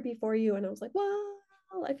CBT therapy for you? And I was like, well,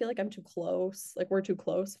 I feel like I'm too close. Like we're too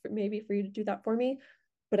close for maybe for you to do that for me.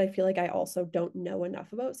 But I feel like I also don't know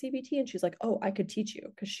enough about CBT. And she's like, oh, I could teach you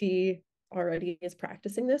because she already is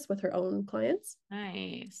practicing this with her own clients.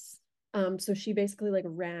 Nice. So she basically like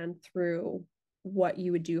ran through what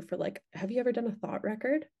you would do for like, have you ever done a thought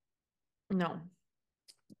record? No.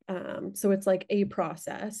 So it's like a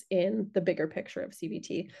process in the bigger picture of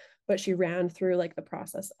CBT, but she ran through like the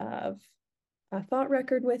process of a thought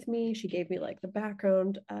record with me. She gave me like the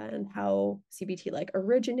background and how CBT like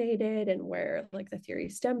originated and where like the theory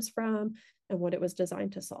stems from and what it was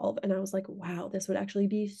designed to solve. And I was like, wow, this would actually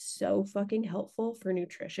be so fucking helpful for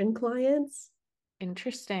nutrition clients.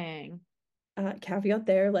 Interesting. Caveat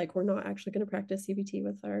there, like we're not actually going to practice CBT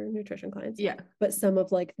with our nutrition clients, Yeah. but some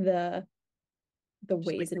of like the Just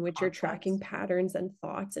like ways the in which you're tracking concepts. patterns and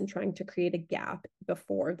thoughts and trying to create a gap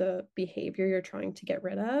before the behavior you're trying to get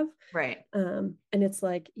rid of. Right. And it's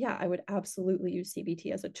like, yeah, I would absolutely use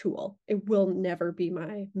CBT as a tool. It will never be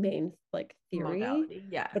my main like theory, Modality.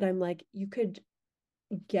 Yeah. but I'm like, you could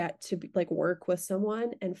get to like work with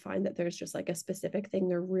someone and find that there's just like a specific thing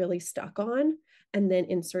they're really stuck on and then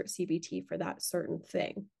insert CBT for that certain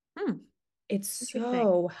thing. Hmm. It's Interesting.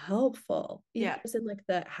 so helpful. Even Yeah. just in like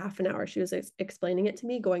the half an hour she was explaining it to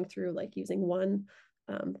me, going through like using one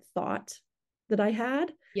thought that I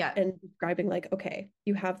had Yeah. and describing like, okay,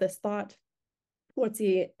 you have this thought. What's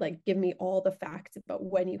he like? Give me all the facts about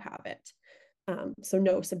when you have it. So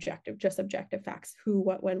no subjective, just objective facts: who,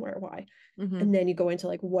 what, when, where, why. And Hmm. then you go into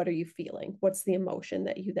like, what are you feeling? What's the emotion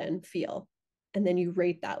that you then feel? And then you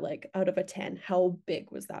rate that like out of a 10, how big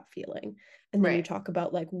was that feeling? And then you Right. talk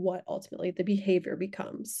about like what ultimately the behavior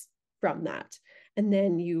becomes from that. And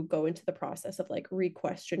then you go into the process of like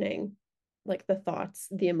re-questioning like the thoughts,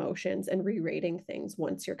 the emotions, and re-rating things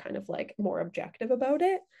once you're kind of like more objective about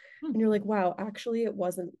it. Hmm. And you're like, wow, actually, it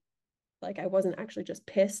wasn't like I wasn't actually just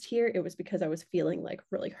pissed here. It was because I was feeling like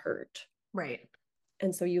really hurt. Right.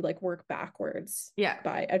 And so you like work backwards Yeah.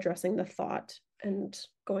 by addressing the thought and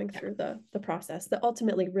going Yeah. through the process that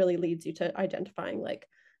ultimately really leads you to identifying like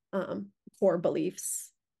core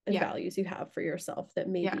beliefs and Yeah. values you have for yourself that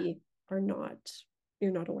Yeah. maybe are not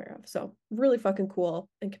you're not aware of. So really fucking cool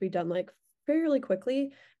and can be done like fairly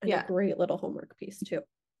quickly and a Yeah. great little homework piece too.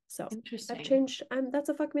 So I've Interesting. changed. That's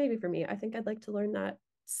a fuck maybe for me. I think I'd like to learn that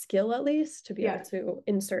skill at least to be able Yeah. to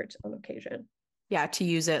insert on occasion. Yeah. To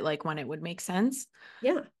use it like when it would make sense.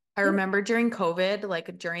 Yeah. I Yeah. remember during COVID,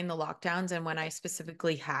 like during the lockdowns and when I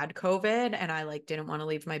specifically had COVID and I like didn't want to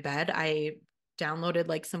leave my bed, I downloaded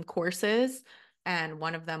like some courses and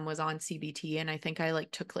one of them was on CBT and I think I like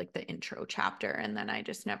took like the intro chapter and then I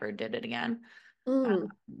just never did it again. Mm. Um,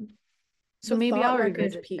 so The maybe thought I'll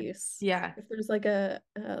records revisit it. piece, Yeah, if there's like a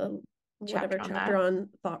whatever chapter on chapter that. on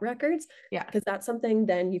thought records, Yeah. because that's something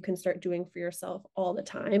then you can start doing for yourself all the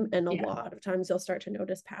time. And a Yeah. lot of times you'll start to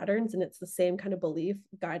notice patterns, and it's the same kind of belief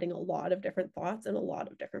guiding a lot of different thoughts and a lot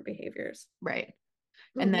of different behaviors. Right.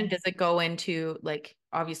 And then Mm-hmm. does it go into like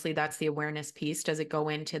obviously that's the awareness piece. Does it go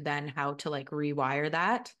into then how to like rewire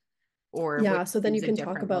that or would Yeah, so then you you use a can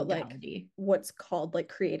talk different about like modality? what's called like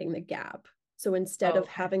creating the gap. So instead Oh, of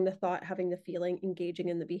okay. having the thought, having the feeling, engaging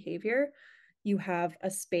in the behavior, you have a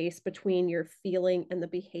space between your feeling and the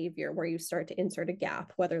behavior where you start to insert a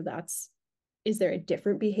gap, whether that's is there a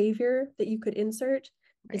different behavior that you could insert?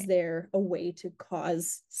 Is Right. there a way to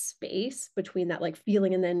cause space between that like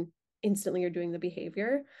feeling and then instantly you're doing the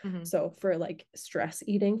behavior? Hmm. So for like stress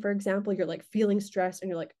eating, for example, you're like feeling stressed and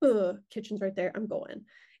you're like, kitchen's right there, I'm going.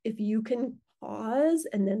 If you can pause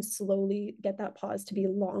and then slowly get that pause to be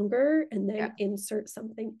longer and Yeah. then insert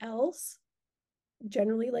something else,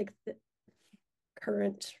 generally like the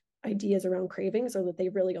current ideas around cravings are that they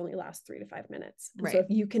really only last 3 to 5 minutes. And so Right.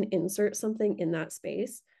 if you can insert something in that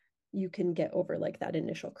space, you can get over like that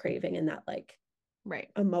initial craving and that like Right.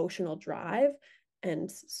 emotional drive and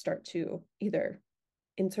start to either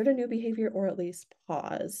insert a new behavior or at least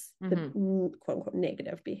pause the quote unquote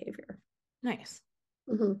negative behavior. Nice.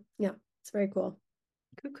 Yeah, it's very cool.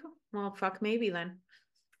 Cool, cool. Well, fuck maybe then.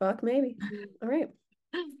 Fuck, maybe. All right.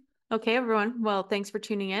 Okay, everyone. Well, thanks for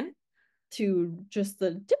tuning in. To just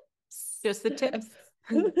the tips. Just the tips.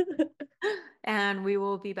 And we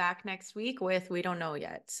will be back next week with We Don't Know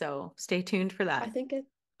Yet. So stay tuned for I that. think it,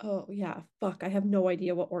 oh yeah, fuck. I have no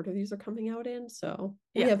idea what order these are coming out in. So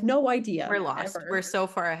we Yeah, have no we're idea lost. We're ever, so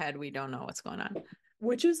far ahead, we don't know what's going on.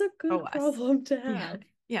 which is a Oh, good us. problem to Yeah. have.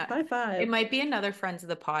 Yeah. High It five. might be another Friends of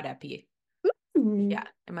the Pod epi. Mm. Yeah,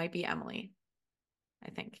 it might be Emily, I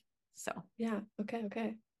think. So Yeah. Okay.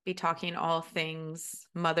 Okay. be talking all things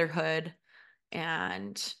motherhood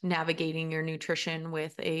and navigating your nutrition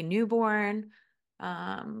with a newborn,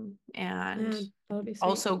 and Man, that'll be sweet.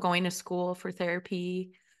 also going to school for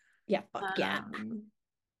therapy. Yeah. Fuck yeah.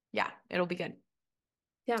 Yeah, it'll be good.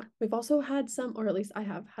 Yeah. We've also had some, or at least I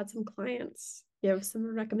have had some clients give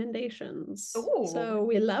some recommendations. Oh, So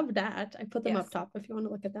we love that. I put them up yes. top if you want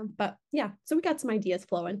to look at them. But yeah, so we got some ideas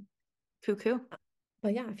flowing. Cuckoo.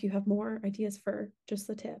 But yeah, if you have more ideas for just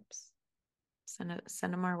the tips, Send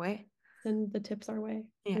them our way. send the tips our way.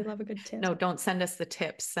 We Yeah. love a good tip. No, don't send us the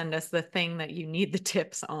tips. Send us the thing that you need the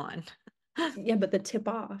tips on. Yeah, but the tip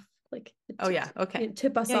off, like Oh yeah. Okay.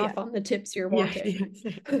 tip us Yeah, yeah. off on the tips you're Yeah.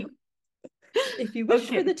 wanting. If you wish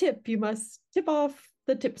for Okay. the tip, you must tip off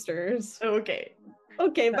the tipsters. Okay.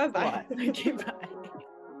 Okay, bye That's a bye. lot. Okay, bye.